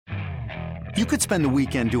You could spend the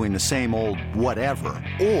weekend doing the same old whatever,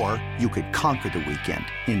 or you could conquer the weekend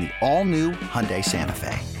in the all-new Hyundai Santa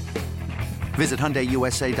Fe. Visit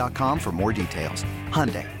HyundaiUSA.com for more details.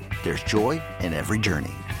 Hyundai, there's joy in every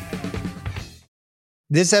journey.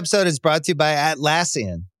 This episode is brought to you by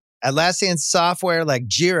Atlassian. Atlassian software like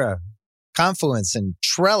Jira, Confluence, and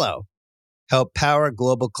Trello help power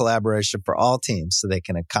global collaboration for all teams so they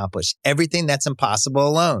can accomplish everything that's impossible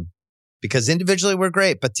alone. Because individually we're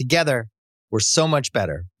great, but together we're so much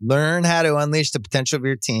better. Learn how to unleash the potential of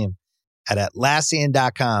your team at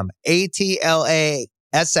Atlassian.com. Atlassian.com.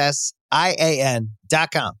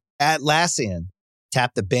 Atlassian.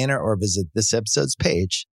 Tap the banner or visit this episode's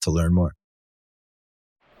page to learn more.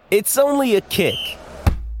 It's only a kick,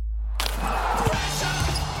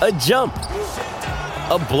 a jump,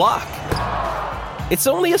 a block. It's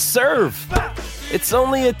only a serve. It's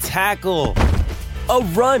only a tackle, a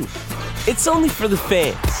run. It's only for the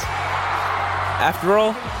fans. After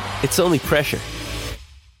all, it's only pressure.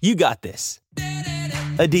 You got this.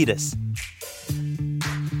 Adidas.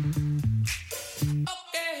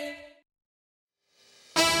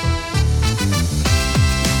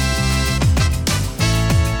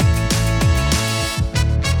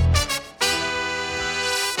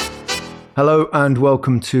 Hello and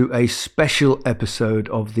welcome to a special episode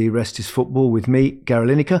of The Rest is Football with me, Gary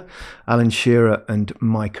Lineker, Alan Shearer and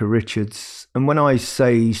Micah Richards. And when I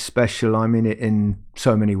say special, I mean it in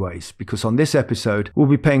so many ways, because on this episode, we'll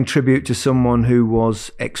be paying tribute to someone who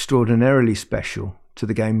was extraordinarily special to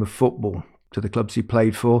the game of football, to the clubs he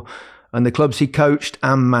played for, and the clubs he coached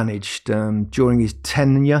and managed. During his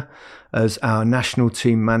tenure as our national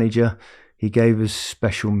team manager, he gave us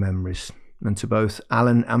special memories. And to both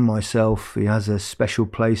Alan and myself, he has a special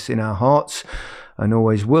place in our hearts and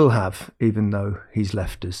always will have, even though he's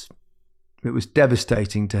left us. It was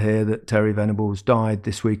devastating to hear that Terry Venables died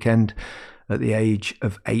this weekend at the age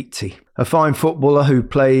of 80. A fine footballer who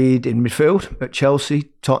played in midfield at Chelsea,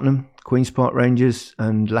 Tottenham, Queen's Park Rangers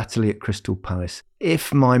and latterly at Crystal Palace.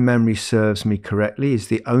 If my memory serves me correctly, he's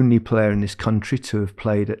the only player in this country to have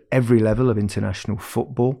played at every level of international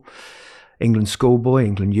football. England schoolboy,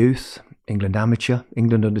 England youth, England amateur,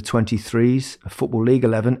 England under-23s, Football League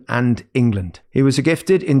 11 and England. He was a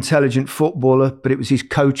gifted, intelligent footballer, but it was his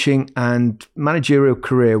coaching and managerial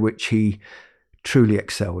career which he truly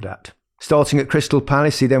excelled at. Starting at Crystal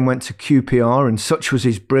Palace, he then went to QPR, and such was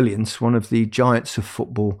his brilliance, one of the giants of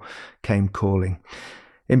football came calling.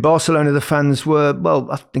 In Barcelona, the fans were, well,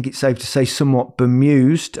 I think it's safe to say, somewhat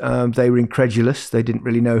bemused. They were incredulous. They didn't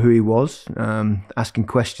really know who he was, asking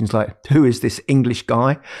questions like, who is this English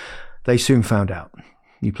guy? They soon found out.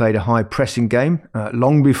 He played a high-pressing game,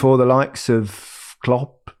 long before the likes of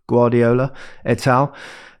Klopp, Guardiola, et al.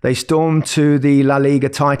 They stormed to the La Liga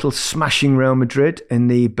title, smashing Real Madrid in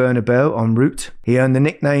the Bernabeu en route. He earned the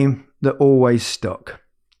nickname that always stuck,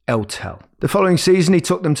 El Tel. The following season, he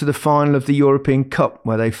took them to the final of the European Cup,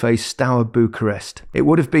 where they faced Steaua Bucharest. It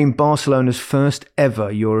would have been Barcelona's first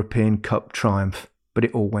ever European Cup triumph, but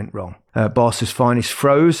it all went wrong. Barca's finest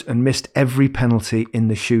froze and missed every penalty in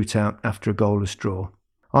the shootout after a goalless draw.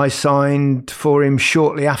 I signed for him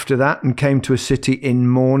shortly after that and came to a city in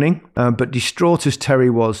mourning, but distraught as Terry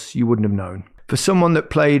was, you wouldn't have known. For someone that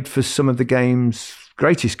played for some of the game's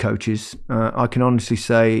greatest coaches, I can honestly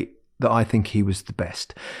say that I think he was the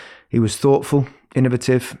best. He was thoughtful,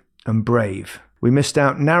 innovative and brave. We missed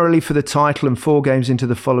out narrowly for the title, and 4 games into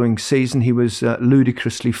the following season, he was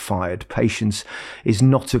ludicrously fired. Patience is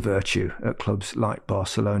not a virtue at clubs like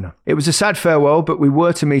Barcelona. It was a sad farewell, but we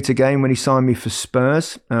were to meet again when he signed me for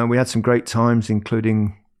Spurs. We had some great times,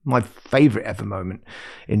 including my favourite ever moment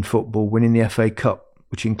in football, winning the FA Cup,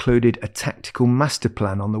 which included a tactical master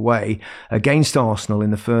plan on the way against Arsenal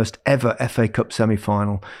in the first ever FA Cup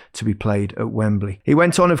semi-final to be played at Wembley. He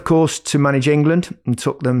went on, of course, to manage England and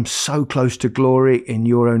took them so close to glory in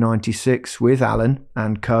Euro 96 with Alan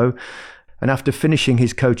and co. And after finishing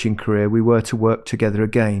his coaching career, we were to work together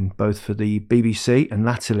again, both for the BBC and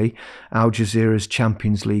latterly Al Jazeera's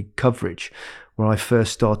Champions League coverage, where I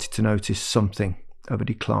first started to notice something of a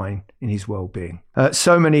decline in his well-being.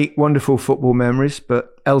 So many wonderful football memories,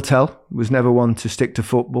 but El Tel was never one to stick to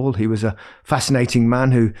football. He was a fascinating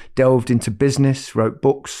man who delved into business, wrote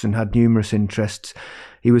books and had numerous interests.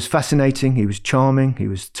 He was fascinating, he was charming, he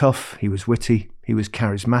was tough, he was witty, he was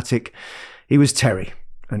charismatic. He was Terry,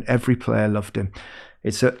 and every player loved him.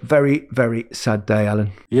 It's a very, very sad day,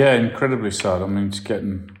 Alan. Yeah, incredibly sad. I mean, it's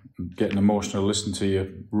getting emotional listening to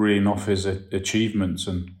you reading off his achievements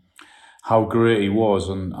and how great he was.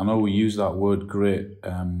 And I know we use that word great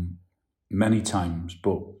many times,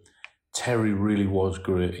 but Terry really was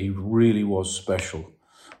great. He really was special.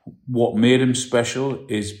 what made him special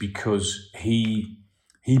is because he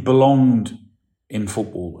belonged in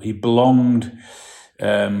football. He belonged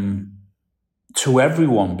to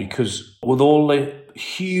everyone, because with all the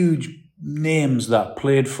huge names that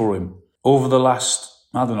played for him over the last,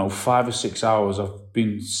 5 or 6 hours, I've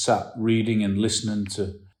been sat reading and listening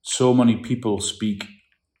to so many people speak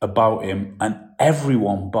about him, and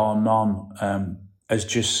everyone, bar none, is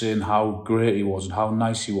just saying how great he was and how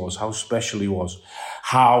nice he was, how special he was,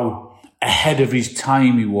 how ahead of his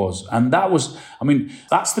time he was. And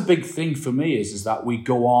that's the big thing for me is that we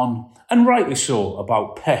go on, and rightly so,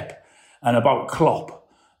 about Pep and about Klopp,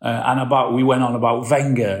 we went on about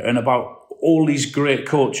Wenger and about all these great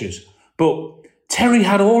coaches. But Terry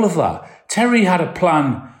had all of that. Terry had a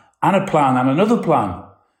plan and another plan.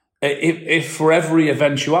 If for every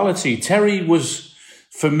eventuality, Terry was,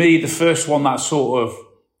 for me, the first one that sort of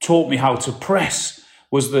taught me how to press.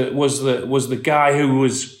 Was the guy who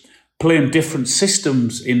was playing different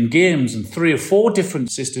systems in games, and 3 or 4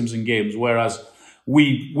 different systems in games. Whereas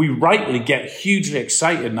we rightly get hugely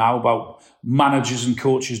excited now about managers and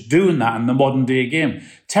coaches doing that in the modern day game.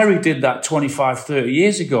 Terry did that 25, 30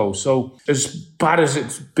 years ago. So as bad as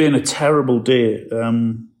it's been a terrible day,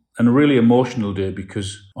 and a really emotional day,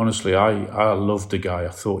 because honestly, I loved the guy. I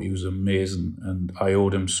thought he was amazing and I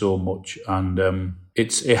owed him so much. And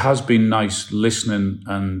it has been nice listening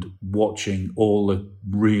and watching all the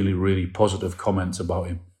really, really positive comments about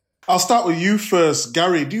him. I'll start with you first.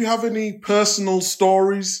 Gary, do you have any personal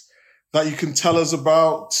stories that you can tell us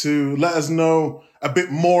about to let us know a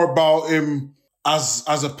bit more about him as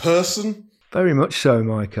a person? Very much so,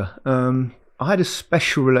 Micah. I had a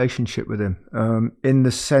special relationship with him in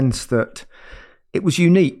the sense that it was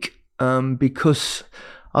unique because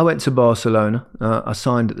I went to Barcelona. I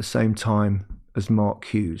signed at the same time as Mark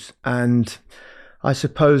Hughes. And I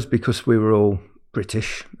suppose because we were all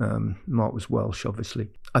British, Mark was Welsh, obviously,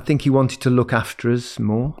 I think he wanted to look after us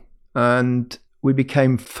more. And we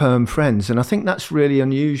became firm friends. And I think that's really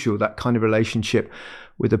unusual, that kind of relationship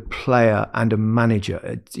with a player and a manager.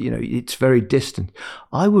 It's very distant.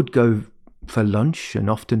 I would go for lunch and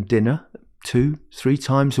often dinner 2-3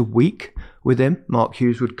 times a week with him. Mark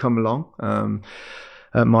Hughes would come along.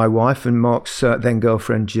 My wife and Mark's then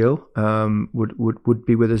girlfriend Jill would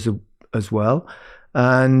be with us as well.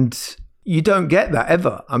 And you don't get that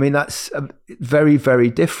ever. I mean, that's very,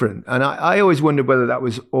 very different. And I always wondered whether that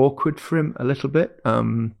was awkward for him a little bit.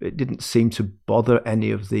 It didn't seem to bother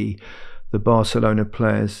any of the Barcelona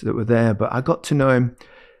players that were there, but I got to know him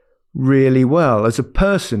really well as a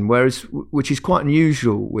person, which is quite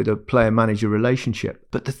unusual with a player-manager relationship.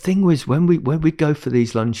 But the thing was, when we go for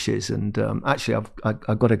these lunches, and actually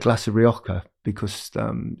I got a glass of Rioja because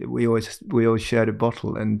we always shared a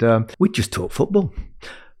bottle, and we'd just talk football.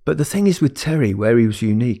 But the thing is with Terry, where he was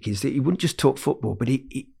unique, is that he wouldn't just talk football, but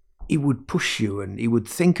he would push you and he would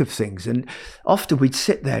think of things. And often we'd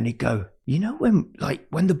sit there and he'd go,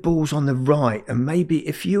 when the ball's on the right, and maybe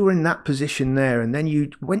if you were in that position there, and then you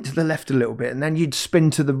went to the left a little bit, and then you'd spin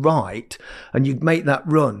to the right, and you'd make that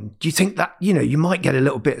run. Do you think that you might get a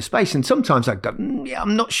little bit of space? And sometimes I'd go, yeah,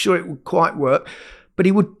 I'm not sure it would quite work. But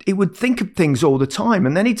he would think of things all the time,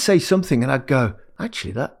 and then he'd say something, and I'd go,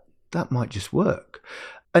 actually, that might just work.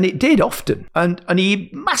 And it did often. And he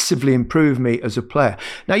massively improved me as a player.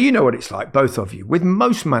 Now, you know what it's like, both of you. With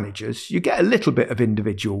most managers, you get a little bit of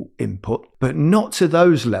individual input, but not to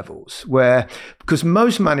those levels because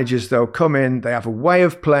most managers, they'll come in, they have a way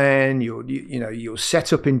of playing, you'll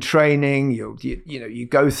set up in training, you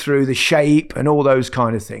go through the shape and all those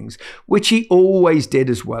kind of things, which he always did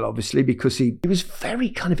as well, obviously, because he was very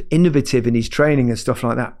kind of innovative in his training and stuff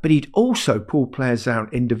like that. But he'd also pull players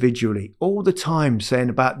out individually all the time, saying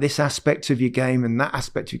about this aspect of your game and that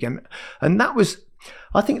aspect of your game. And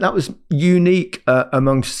I think that was unique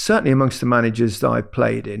certainly amongst the managers that I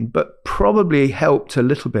played in, but probably helped a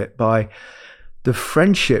little bit by the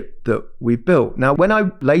friendship that we built. Now, when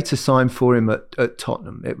I later signed for him at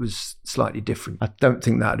Tottenham, it was slightly different. I don't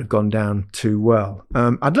think that would have gone down too well.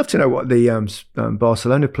 I'd love to know what the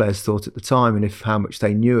Barcelona players thought at the time, and how much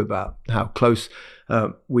they knew about how close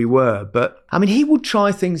we were. But I mean, he would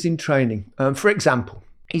try things in training. For example,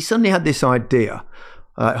 he suddenly had this idea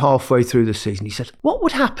halfway through the season. He said, what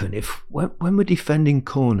would happen if when we're defending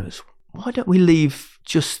corners, why don't we leave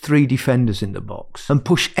just 3 defenders in the box and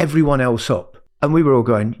push everyone else up? And we were all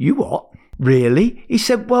going, you what? Really? He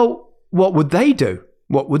said, well, what would they do?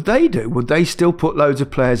 What would they do? Would they still put loads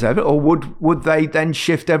of players over, or would they then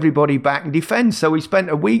shift everybody back and defend? So we spent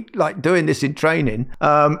a week doing this in training.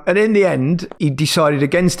 And in the end, he decided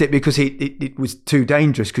against it because it was too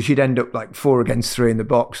dangerous, because you'd end up 4 against 3 in the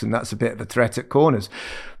box, and that's a bit of a threat at corners.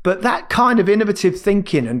 But that kind of innovative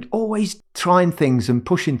thinking and always trying things and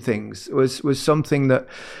pushing things was something that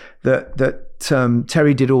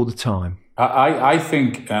Terry did all the time. I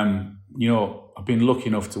think, I've been lucky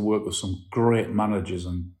enough to work with some great managers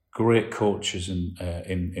and great coaches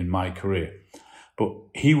in my career. But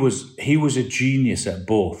he was a genius at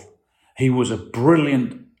both. He was a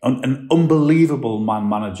brilliant, an unbelievable man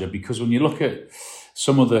manager, because when you look at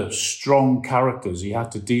some of the strong characters he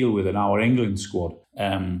had to deal with in our England squad,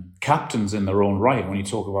 captains in their own right, when you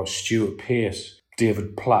talk about Stuart Pearce,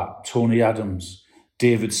 David Platt, Tony Adams,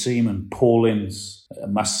 David Seaman, Paul Ince,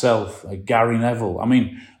 myself, Gary Neville. I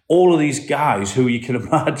mean, all of these guys who you can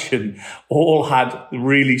imagine all had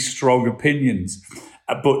really strong opinions.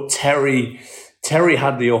 But Terry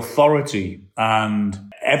had the authority,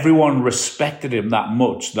 and everyone respected him that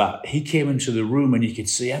much that he came into the room and you could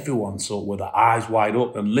see everyone sort of with their eyes wide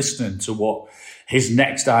up and listening to what his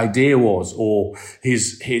next idea was, or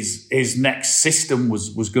his next system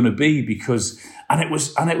was going to be, and it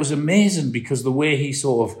was amazing, because the way he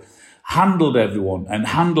sort of handled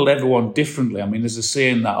everyone differently. I mean, there's a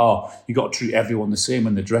saying that, you got to treat everyone the same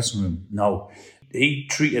in the dressing room. No, he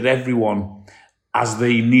treated everyone as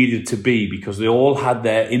they needed to be, because they all had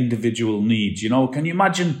their individual needs. Can you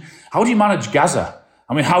imagine, how do you manage Gaza?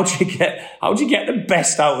 I mean, how do you get the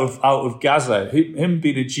best out of Gaza? Him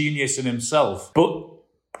being a genius in himself, but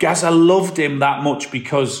Gaza loved him that much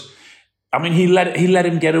because, I mean, he let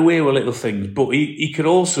him get away with little things, but he could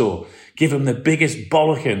also give him the biggest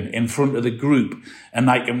bollocking in front of the group,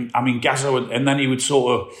 and Gaza would, and then he would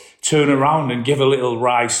sort of turn around and give a little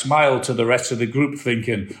wry smile to the rest of the group,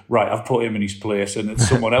 thinking, right, I've put him in his place and it's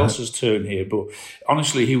someone else's turn here. But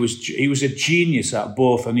honestly, he was a genius at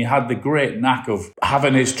both, and he had the great knack of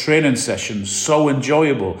having his training sessions so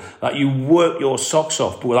enjoyable that you work your socks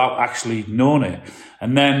off without actually knowing it.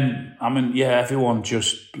 And then, everyone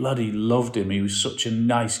just bloody loved him. He was such a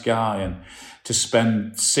nice guy, and to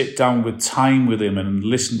sit down with time with him and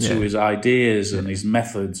listen to his ideas and his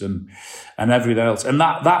methods and everything else. And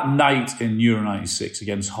that night in Euro 96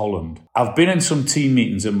 against Holland, I've been in some team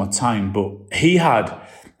meetings in my time, but he had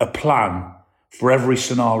a plan for every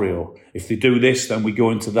scenario. If they do this, then we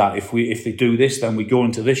go into that. If they do this, then we go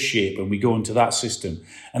into this shape and we go into that system.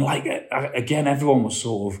 And again, everyone was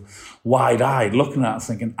sort of wide-eyed looking at it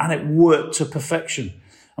thinking, and it worked to perfection.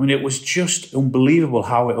 I mean, it was just unbelievable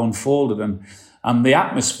how it unfolded, and the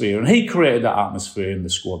atmosphere. And he created that atmosphere in the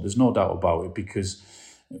squad. There's no doubt about it, because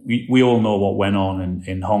we all know what went on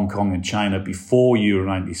in Hong Kong and China before Euro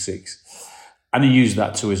 96. And he used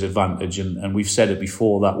that to his advantage. And we've said it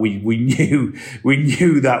before that we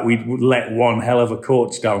knew that we'd let one hell of a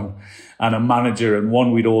coach down and a manager, and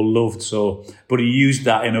one we'd all loved. But he used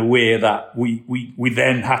that in a way that we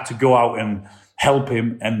then had to go out and help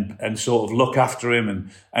him and sort of look after him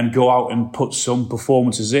and go out and put some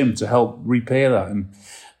performances in to help repay that. And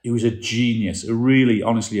he was a genius,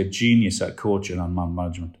 honestly a genius at coaching and man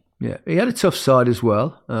management. Yeah, he had a tough side as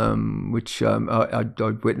well, which I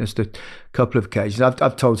witnessed a couple of occasions.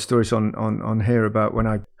 I've told stories on here about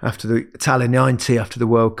when after the Italian 90, after the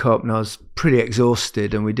World Cup, and I was pretty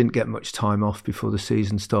exhausted, and we didn't get much time off before the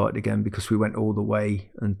season started again, because we went all the way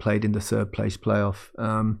and played in the third place playoff,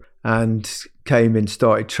 and came in,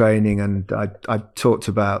 started training, and I talked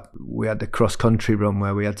about, we had the cross country run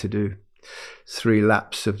where we had to do 3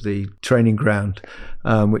 laps of the training ground,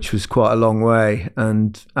 which was quite a long way.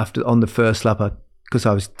 And on the first lap, because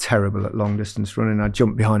I was terrible at long distance running, I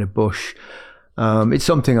jumped behind a bush. It's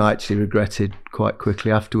something I actually regretted quite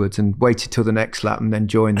quickly afterwards, and waited till the next lap and then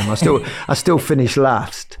joined them. I still finished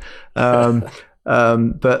last. But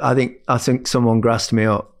I think someone grassed me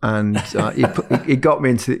up, and he got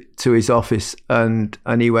me into his office, and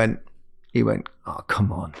he went, oh,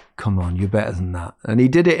 come on, you're better than that. And he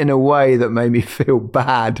did it in a way that made me feel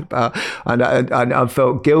bad, and I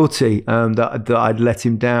felt guilty that I'd let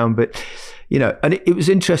him down. But, and it was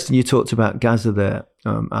interesting you talked about Gaza there,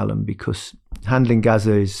 Alan, because handling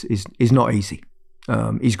Gaza is not easy.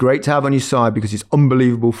 He's great to have on your side because he's an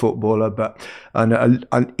unbelievable footballer, but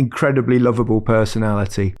an incredibly lovable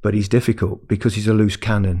personality. But he's difficult because he's a loose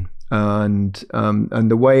cannon. And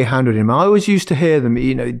the way he handled him, I always used to hear them,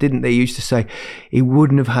 didn't they used to say he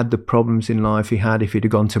wouldn't have had the problems in life he had if he'd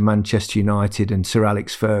have gone to Manchester United and Sir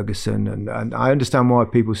Alex Ferguson. And I understand why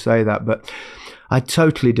people say that, but I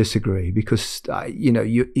totally disagree, because,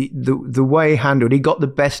 the way he handled, he got the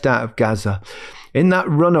best out of Gaza. In that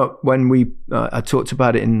run-up, when I talked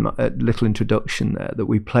about it in a little introduction there, that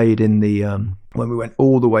we played in the, when we went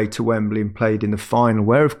all the way to Wembley and played in the final,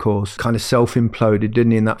 where, of course, kind of self-imploded,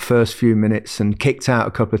 didn't he, in that first few minutes, and kicked out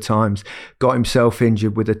a couple of times, got himself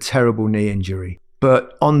injured with a terrible knee injury.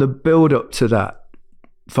 But on the build-up to that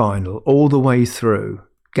final, all the way through,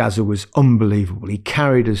 Gazza was unbelievable. He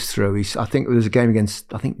carried us through. I think there was a game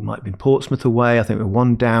against, I think it might have been Portsmouth away. I think we were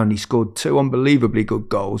 1 down. He scored 2 unbelievably good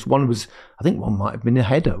goals. One might have been a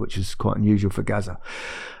header, which was quite unusual for Gazza.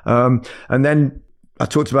 And then I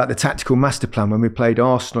talked about the tactical master plan when we played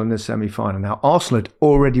Arsenal in the semi-final. Now, Arsenal had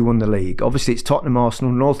already won the league. Obviously, it's Tottenham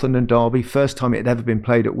Arsenal, North London derby, first time it had ever been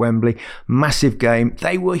played at Wembley. Massive game.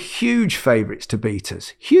 They were huge favourites to beat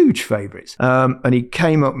us. Huge favourites. And he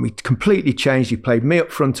came up and we completely changed. He played me up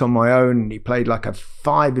front on my own and he played like a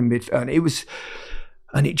 5 in midfield.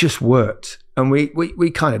 And it just worked. And we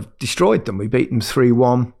kind of destroyed them. We beat them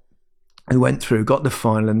 3-1. We went through, got the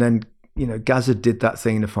final, and then Gazza did that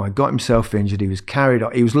thing in the final, got himself injured. He was carried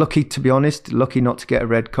off. He was lucky, to be honest, not to get a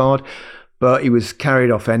red card, but he was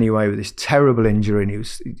carried off anyway with this terrible injury, and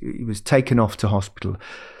he was taken off to hospital.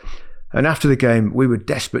 And after the game, we were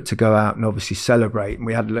desperate to go out and obviously celebrate, and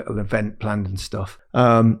we had a little event planned and stuff.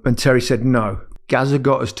 And Terry said, no, Gazza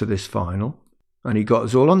got us to this final, and he got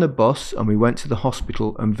us all on the bus, and we went to the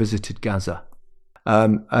hospital and visited Gazza.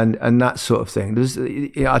 And that sort of thing.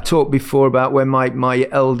 I talked before about when my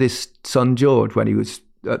eldest son George, when he was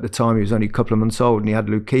at the time he was only a couple of months old and he had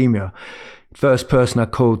leukemia. First person I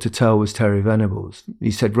called to tell was Terry Venables.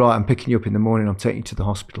 He said, "Right, I'm picking you up in the morning. I'm taking you to the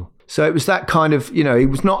hospital." So it was that kind of, he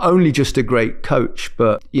was not only just a great coach,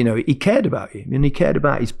 but he cared about you and he cared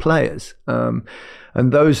about his players. And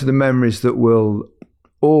those are the memories that will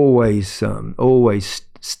always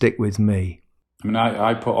stick with me. I mean,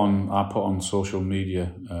 I put on social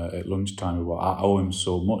media at lunchtime about I owe him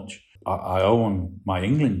so much. I owe him my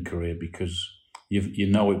England career because you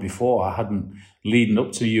know it before. I hadn't, leading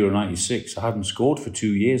up to Euro 96, I hadn't scored for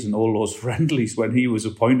 2 years in all those friendlies when he was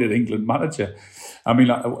appointed England manager. I mean,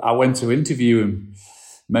 I went to interview him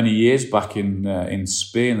many years back in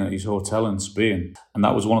Spain at his hotel in Spain, and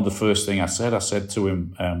that was one of the first things I said. I said to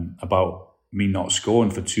him about me not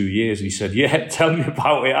scoring for 2 years. And he said, "Yeah, tell me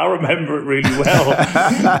about it. I remember it really well."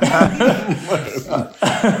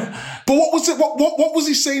 But what was it? What was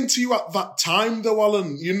he saying to you at that time, though,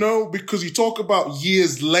 Alan? Because you talk about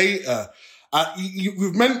years later.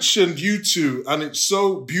 We've mentioned you two, and it's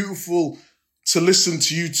so beautiful to listen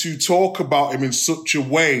to you two talk about him in such a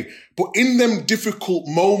way. But in them difficult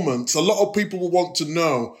moments, a lot of people will want to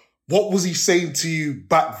know, what was he saying to you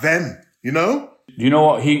back then? You know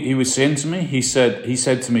what he was saying to me? He said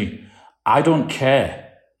to me, "I don't care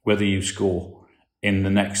whether you score in the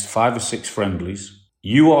next 5 or 6 friendlies.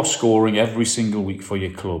 You are scoring every single week for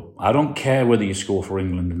your club. I don't care whether you score for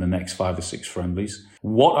England in the next 5 or 6 friendlies.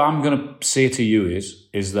 What I'm going to say to you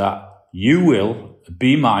is that you will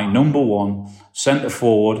be my number 1 centre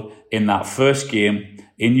forward in that first game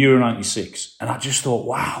in Euro 96. And I just thought,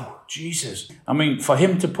 wow, Jesus. I mean, for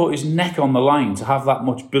him to put his neck on the line, to have that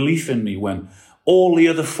much belief in me when all the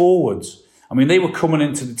other forwards, I mean, they were coming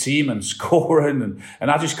into the team and scoring,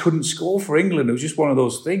 and I just couldn't score for England. It was just one of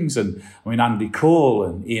those things. And I mean, Andy Cole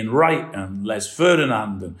and Ian Wright and Les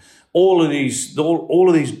Ferdinand and all of these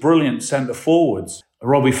brilliant centre forwards,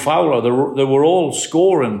 Robbie Fowler, they were all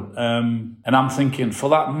scoring. And I'm thinking, for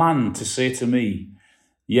that man to say to me,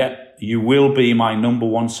 "Yeah, you will be my number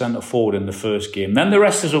 1 centre forward in the first game. Then the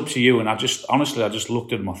rest is up to you." And I just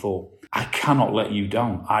looked at him. I thought, I cannot let you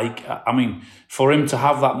down. I mean, for him to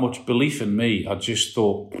have that much belief in me, I just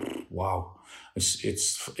thought, wow,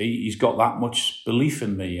 he's got that much belief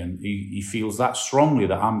in me, and he feels that strongly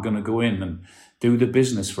that I'm going to go in and do the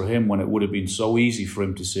business for him, when it would have been so easy for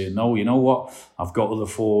him to say, "No, you know what? I've got other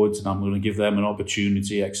forwards and I'm going to give them an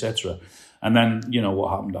opportunity," etc. And then, what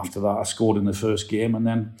happened after that? I scored in the first game, and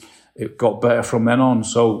then it got better from then on.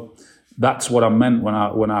 So that's what I meant when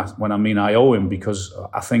I mean I owe him, because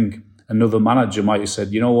I think another manager might have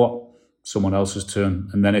said, "You know what? Someone else's turn."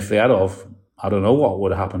 And then if they had I don't know what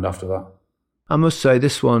would have happened after that. I must say,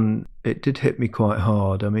 this one, it did hit me quite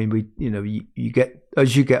hard. I mean, you get,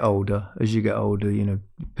 as you get older,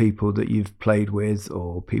 people that you've played with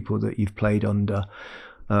or people that you've played under,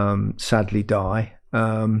 sadly die.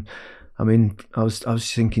 I mean, I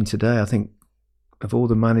was thinking today, I think of all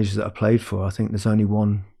the managers that I played for, I think there's only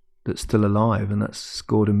one that's still alive, and that's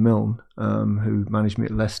Gordon Milne, who managed me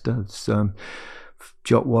at Leicester. It's,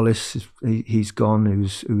 Jock Wallace, he's gone,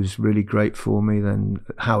 who was really great for me. Then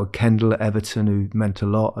Howard Kendall at Everton, who meant a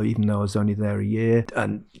lot, even though I was only there a year.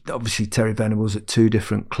 And obviously Terry Venables at 2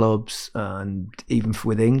 different clubs, and even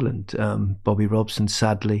with England, Bobby Robson,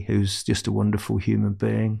 sadly, who's just a wonderful human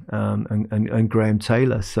being, and Graham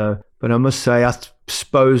Taylor. So, but I must say, I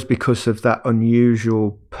suppose because of that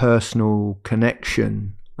unusual personal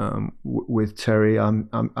connection, with Terry.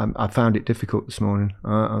 I found it difficult this morning.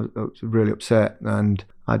 I was really upset, and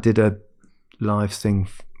I did a live thing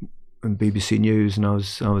on BBC News, and I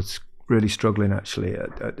was really struggling actually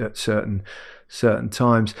at certain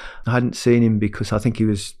times. I hadn't seen him because I think he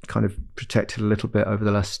was kind of protected a little bit over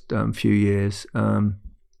the last few years.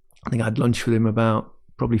 I think I had lunch with him about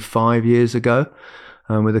probably 5 years ago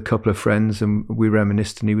with a couple of friends, and we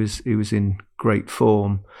reminisced, and he was in great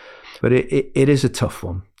form. But it is a tough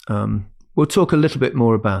one. We'll talk a little bit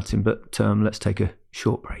more about him, but let's take a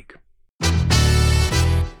short break.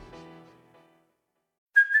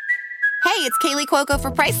 Hey, it's Kaylee Cuoco for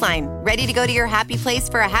Priceline. Ready to go to your happy place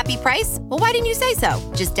for a happy price? Well, why didn't you say so?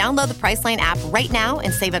 Just download the Priceline app right now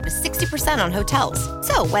and save up to 60% on hotels.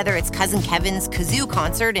 So whether it's Cousin Kevin's Kazoo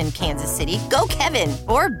Concert in Kansas City, go Kevin,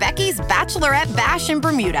 or Becky's Bachelorette Bash in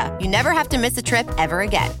Bermuda, you never have to miss a trip ever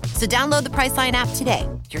again. So download the Priceline app today.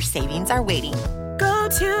 Your savings are waiting. Go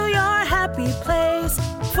to your happy place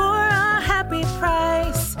for a happy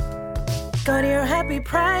price. Go to your happy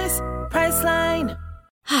price, Priceline.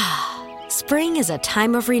 Spring is a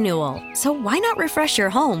time of renewal, so why not refresh your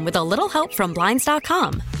home with a little help from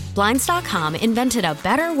Blinds.com? Blinds.com invented a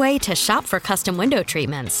better way to shop for custom window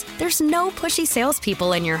treatments. There's no pushy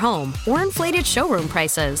salespeople in your home or inflated showroom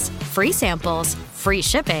prices. Free samples, free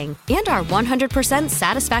shipping, and our 100%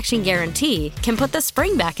 satisfaction guarantee can put the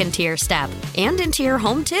spring back into your step and into your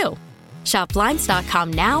home, too. Shop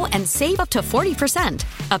Blinds.com now and save up to 40%.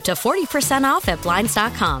 Up to 40% off at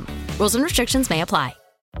Blinds.com. Rules and restrictions may apply.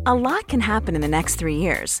 A lot can happen in the next 3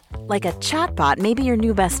 years. Like a chatbot may be your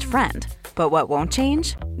new best friend. But what won't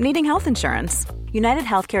change? Needing health insurance. United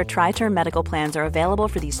Healthcare Tri-Term Medical Plans are available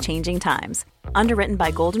for these changing times. Underwritten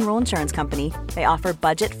by Golden Rule Insurance Company, they offer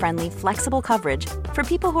budget-friendly, flexible coverage for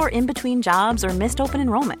people who are in between jobs or missed open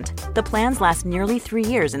enrollment. The plans last nearly 3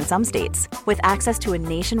 years in some states, with access to a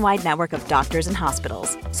nationwide network of doctors and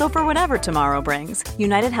hospitals. So for whatever tomorrow brings,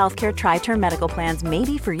 United Healthcare Tri-Term Medical Plans may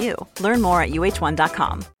be for you. Learn more at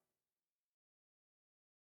uh1.com.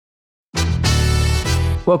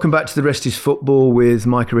 Welcome back to The Rest is Football with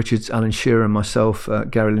Micah Richards, Alan Shearer and myself,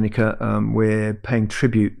 Gary Lineker. We're paying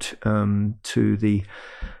tribute to the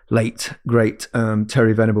late, great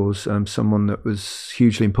Terry Venables, someone that was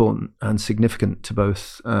hugely important and significant to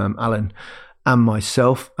both Alan and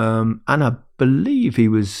myself. And I believe he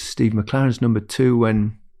was Steve McLaren's number 2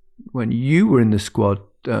 when you were in the squad,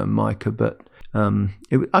 Micah. But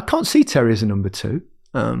I can't see Terry as a number 2,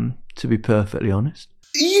 to be perfectly honest.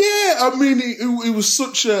 Yeah, I mean, he was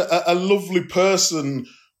such a lovely person.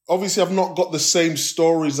 Obviously, I've not got the same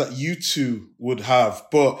stories that you two would have,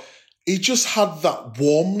 but he just had that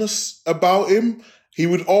warmness about him. He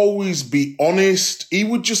would always be honest. He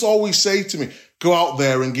would just always say to me, go out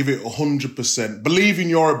there and give it 100%. Believe in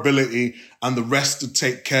your ability and the rest to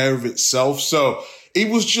take care of itself. So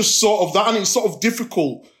it was just sort of that, and it's sort of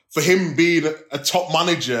difficult for him being a top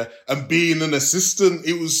manager and being an assistant.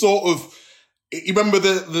 It was sort of... You remember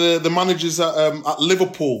the managers at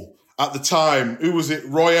Liverpool at the time? Who was it?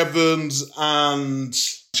 Roy Evans and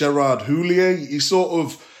Gerard Houllier.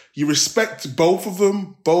 You respect both of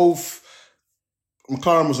them. Both.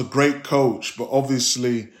 McLaren was a great coach, but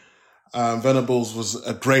obviously Venables was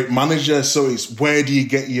a great manager. So it's where do you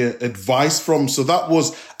get your advice from? So that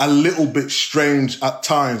was a little bit strange at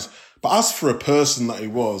times. But as for a person that he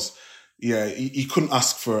was, yeah, he couldn't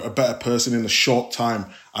ask for a better person in the short time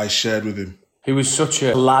I shared with him. He was such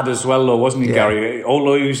a lad as well, though, wasn't he, Gary?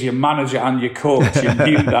 Although he was your manager and your coach, you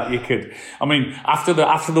knew that you could. I mean, after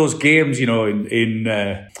those games, you know,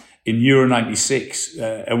 in Euro '96,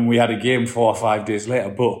 and we had a game 4 or 5 days later,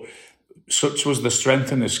 but such was the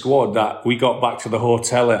strength in the squad that we got back to the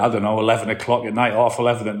hotel at 11 o'clock at night,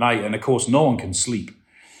 11:30 at night, and of course no one can sleep.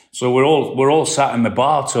 So we're all sat in the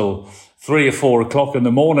bar till 3 or 4 o'clock in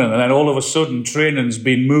the morning, and then all of a sudden training's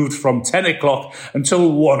been moved from 10 o'clock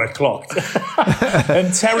until 1 o'clock.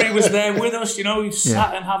 And Terry was there with us, you know, he'd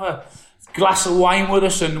sat and have a glass of wine with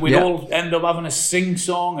us, and we'd all end up having a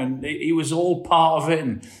sing-song, and he was all part of it.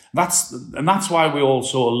 And that's why we all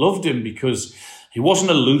sort of loved him, because he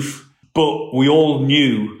wasn't aloof, but we all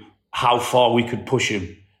knew how far we could push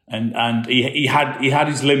him. And he had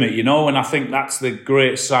his limit, you know, and I think that's the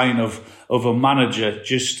great sign of a manager,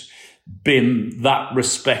 just been that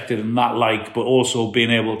respected and that liked, but also being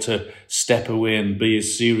able to step away and be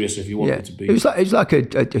as serious if you wanted to be. He was like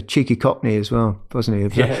a cheeky Cockney as well,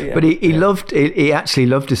 wasn't he? But he actually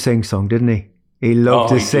loved to sing song, didn't he? He loved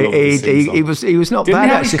to sing. He was not bad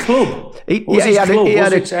actually. Club. He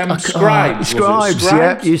had Scribes. Scribes,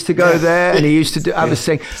 yeah. He used to go there, and he used to have a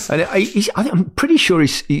sing. And I'm pretty sure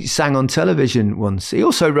he sang on television once. He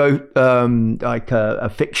also wrote like a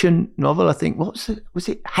fiction novel. I think was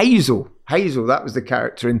it Hazel? Hazel, that was the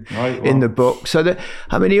character in the book. So that,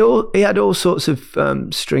 I mean, he had all sorts of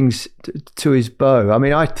strings to his bow. I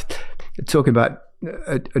mean, talking about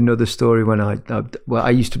another story when I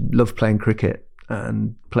used to love playing cricket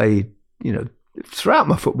and played, throughout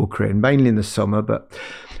my football career, mainly in the summer. But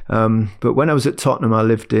when I was at Tottenham, I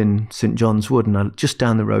lived in St John's Wood, and just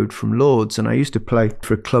down the road from Lords, and I used to play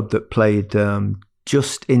for a club that played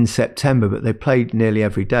just in September, but they played nearly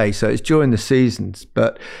every day. So it's during the seasons,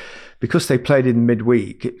 but because they played in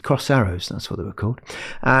midweek, Cross Arrows, that's what they were called.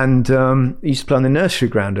 And I used to play on the nursery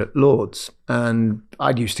ground at Lords. And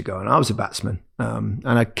I used to go, and I was a batsman. And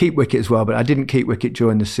I keep wicket as well, but I didn't keep wicket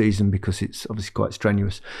during the season because it's obviously quite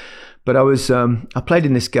strenuous. But I played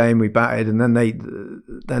in this game, we batted, and then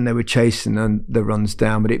they were chasing the runs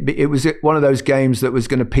down. But it was one of those games that was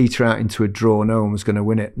going to peter out into a draw. No one was going to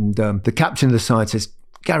win it. And the captain of the side says,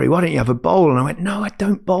 "Gary, why don't you have a bowl?" And I went, "No, I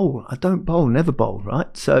don't bowl, never bowl,"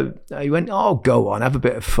 right? So he went, "Oh, go on, have a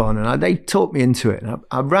bit of fun." And they talked me into it. And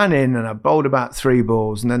I ran in and I bowled about 3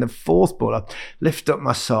 balls. And then the 4th ball, I lifted up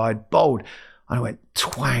my side, bowled. And I went,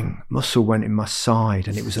 twang, muscle went in my side.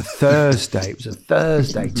 And it was a Thursday.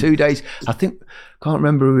 2 days. Can't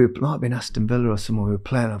remember it might have been Aston Villa or someone we were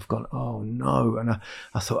playing. I've gone, oh no. And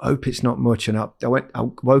I thought, hope it's not much. And I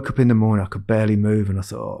woke up in the morning, I could barely move. And I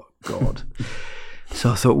thought, oh God.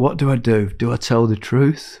 So I thought, what do I do? Do I tell the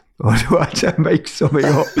truth or do I make something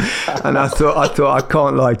up? And I thought, I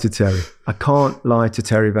can't lie to Terry. I can't lie to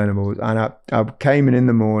Terry Venables. And I came in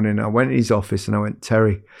the morning, I went in his office and I went,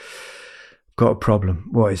 "Terry, got a problem.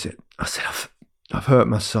 What is it?" I said, I've hurt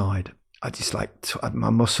my side. I just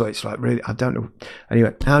my muscle, it's like really, I don't know. And he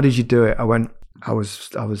went, "How did you do it?" I went, I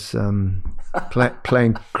was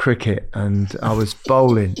playing cricket and I was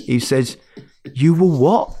bowling. He says, "You were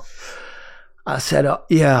what?" I said,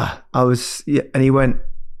 "Yeah, I was." Yeah. And he went,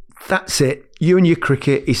 "That's it. You and your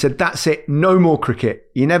cricket." He said, "That's it. No more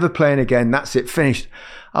cricket. You're never playing again. That's it. Finished."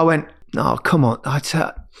 I went, "No, come on." I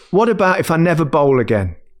said, "What about if I never bowl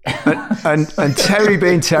again?" And Terry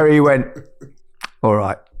being Terry, he went, all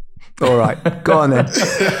right, go on then.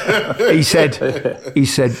 He said,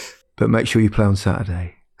 "But make sure you play on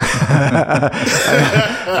Saturday." and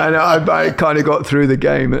I kind of got through the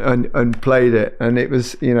game and played it, and it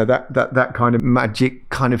was that kind of magic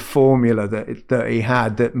kind of formula that he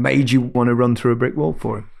had that made you want to run through a brick wall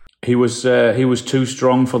for him. He was too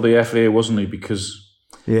strong for the FA, wasn't he? Because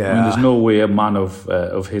I mean, there's no way a man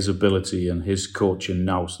of his ability and his coaching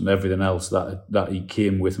nous and everything else that he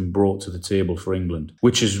came with and brought to the table for England,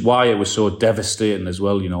 which is why it was so devastating as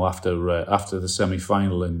well. After the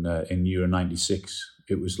semi-final in Euro '96.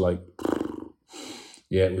 It was like,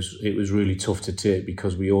 it was really tough to take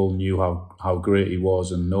because we all knew how great he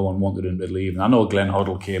was and no one wanted him to leave. And I know Glenn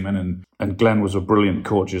Hoddle came in and Glenn was a brilliant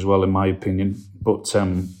coach as well, in my opinion. But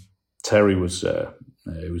Terry was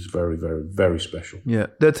it was very, very, very special. Yeah,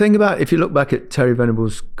 the thing about, if you look back at Terry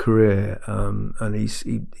Venables' career, and he's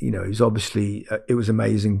obviously it was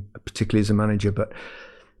amazing, particularly as a manager. But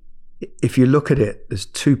if you look at it, there's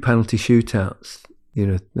 2 penalty shootouts.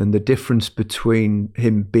 And the difference between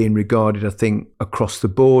him being regarded, I think, across the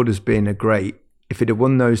board as being a great, if he'd have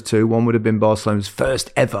won those 2, one would have been Barcelona's first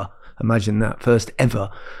ever, imagine that, first ever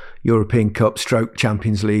European Cup /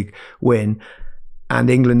 Champions League win, and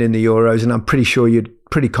England in the Euros. And I'm pretty sure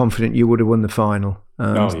pretty confident you would have won the final.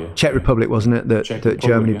 Czech Republic, wasn't it, that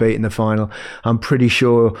Germany beat in the final? I'm pretty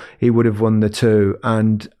sure he would have won the 2.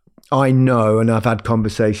 And I know, and I've had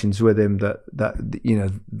conversations with him that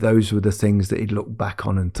those were the things that he'd looked back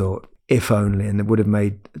on and thought, if only, and it would have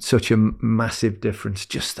made such a massive difference.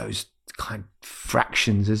 Just those kind of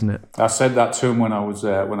fractions, isn't it? I said that to him when I was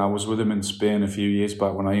with him in Spain a few years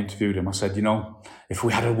back when I interviewed him. I said, if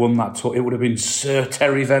we had won that tour, it would have been Sir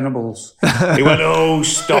Terry Venables. He went, "Oh,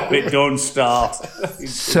 stop it, don't start."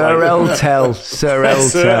 Sir Eltel,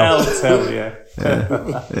 yeah.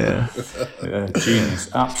 Yeah, genius,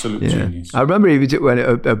 absolute genius. I remember when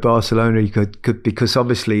at Barcelona he could because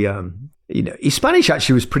obviously his Spanish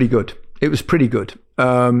actually was pretty good. It was pretty good.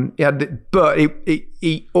 But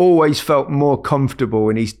he always felt more comfortable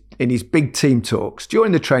in his big team talks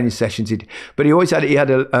during the training sessions. But he always had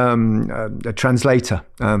a translator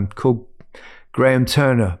called Graham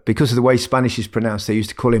Turner, because of the way Spanish is pronounced. They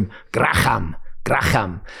used to call him Graham,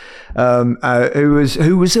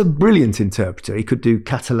 who was a brilliant interpreter. He could do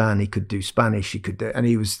Catalan, he could do Spanish, and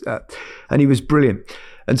he was brilliant.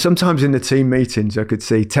 And sometimes in the team meetings, I could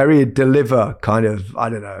see Terry would deliver kind of, I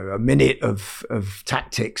don't know, a minute of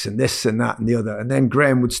tactics and this and that and the other. And then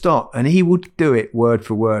Graham would start and he would do it word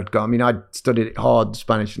for word. I mean, I'd studied it hard,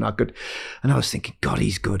 Spanish, and I was thinking, God,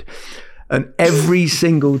 he's good. And every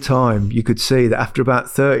single time you could see that after about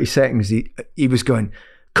 30 seconds, he was going,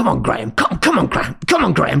 come on, Graham, come on,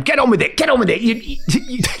 Graham, get on with it.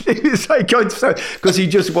 It's like, because he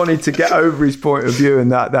just wanted to get over his point of view,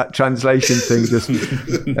 and that translation thing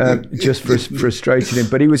just frustrated him.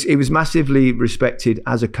 But he was massively respected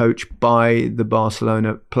as a coach by the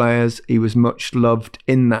Barcelona players. He was much loved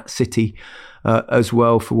in that city as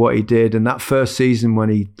well for what he did. And that first season when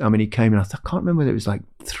he came in, I can't remember whether it was like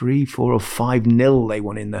 3, 4 or 5-0 they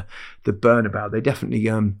won in the Bernabeu. They definitely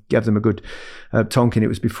gave them a good tonking. It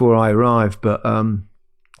was before I arrived, but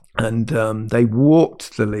they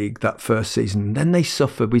walked the league that first season. And then we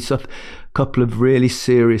suffered a couple of really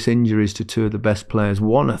serious injuries to two of the best players.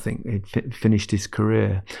 One, I think, had finished his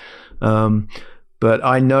career. But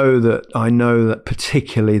I know that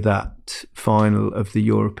particularly that final of the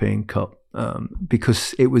European Cup,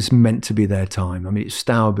 because it was meant to be their time. I mean, it's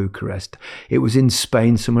Steaua Bucharest. It was in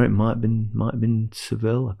Spain somewhere. It might have been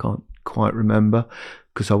Seville. I can't quite remember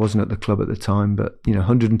because I wasn't at the club at the time. But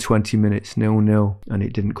 120 minutes 0-0, and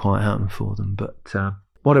it didn't quite happen for them. But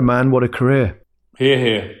what a man! What a career!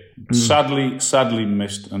 Here. Sadly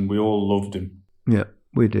missed, and we all loved him. Yeah,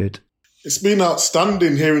 we did. It's been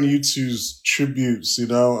outstanding hearing you two's tributes.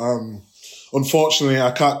 Unfortunately,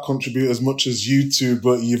 I can't contribute as much as you two,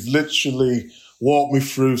 but you've literally walked me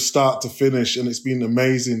through start to finish, and it's been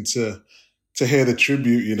amazing to hear the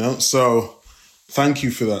tribute, So thank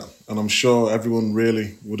you for that, and I'm sure everyone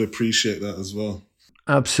really would appreciate that as well.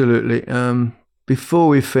 Absolutely. Before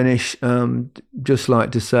we finish, just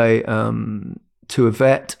like to say to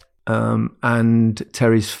Yvette and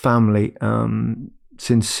Terry's family,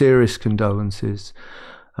 sincerest condolences.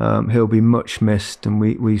 He'll be much missed, and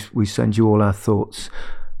we send you all our thoughts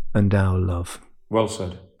and our love. Well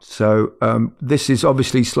said. So this is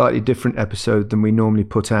obviously a slightly different episode than we normally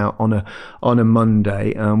put out on a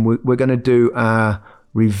Monday. We're going to do our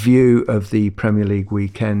review of the Premier League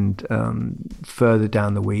weekend further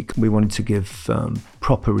down the week. We wanted to give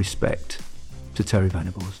proper respect to Terry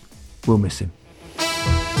Venables. We'll miss him.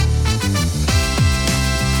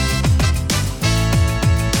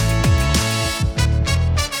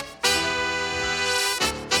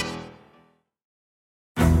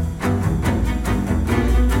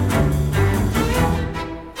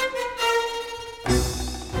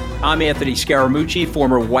 I'm Anthony Scaramucci,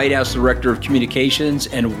 former White House Director of Communications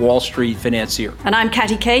and Wall Street financier. And I'm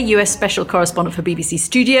Katty Kay, US Special Correspondent for BBC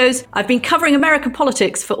Studios. I've been covering American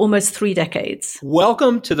politics for almost 3 decades.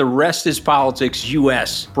 Welcome to The Rest is Politics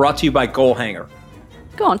US, brought to you by Goalhanger.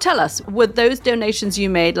 Go on, tell us, were those donations you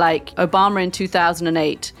made, like Obama in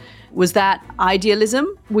 2008, was that idealism?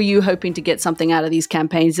 Were you hoping to get something out of these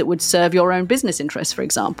campaigns that would serve your own business interests, for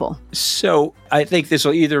example? So I think this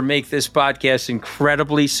will either make this podcast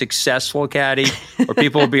incredibly successful, Katty, or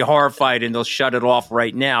people will be horrified and they'll shut it off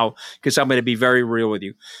right now because I'm going to be very real with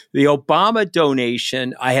you. The Obama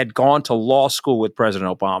donation, I had gone to law school with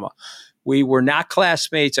President Obama. We were not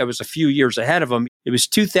classmates. I was a few years ahead of him. It was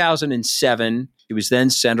 2007. He was then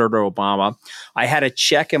Senator Obama. I had a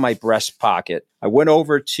check in my breast pocket. I went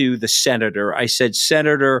over to the senator. I said,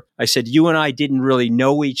 Senator, you and I didn't really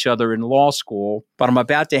know each other in law school, but I'm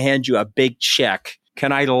about to hand you a big check.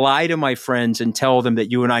 Can I lie to my friends and tell them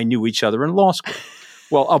that you and I knew each other in law school?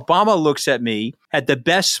 Well, Obama looks at me, had the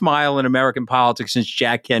best smile in American politics since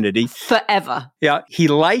Jack Kennedy. Forever. Yeah, he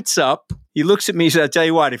lights up. He looks at me and says, I'll tell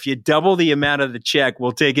you what, if you double the amount of the check,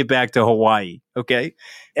 we'll take it back to Hawaii. Okay.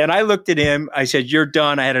 And I looked at him. I said, you're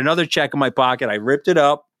done. I had another check in my pocket. I ripped it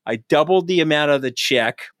up. I doubled the amount of the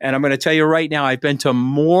check. And I'm going to tell you right now, I've been to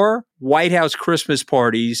more White House Christmas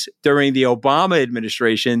parties during the Obama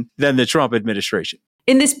administration than the Trump administration.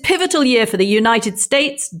 In this pivotal year for the United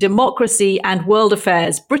States, democracy, and world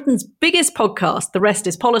affairs, Britain's biggest podcast, The Rest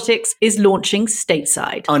is Politics, is launching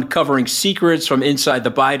stateside. Uncovering secrets from inside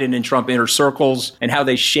the Biden and Trump inner circles and how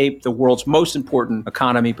they shape the world's most important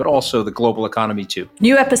economy, but also the global economy too.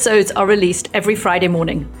 New episodes are released every Friday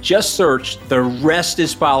morning. Just search The Rest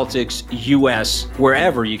is Politics US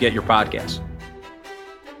wherever you get your podcasts.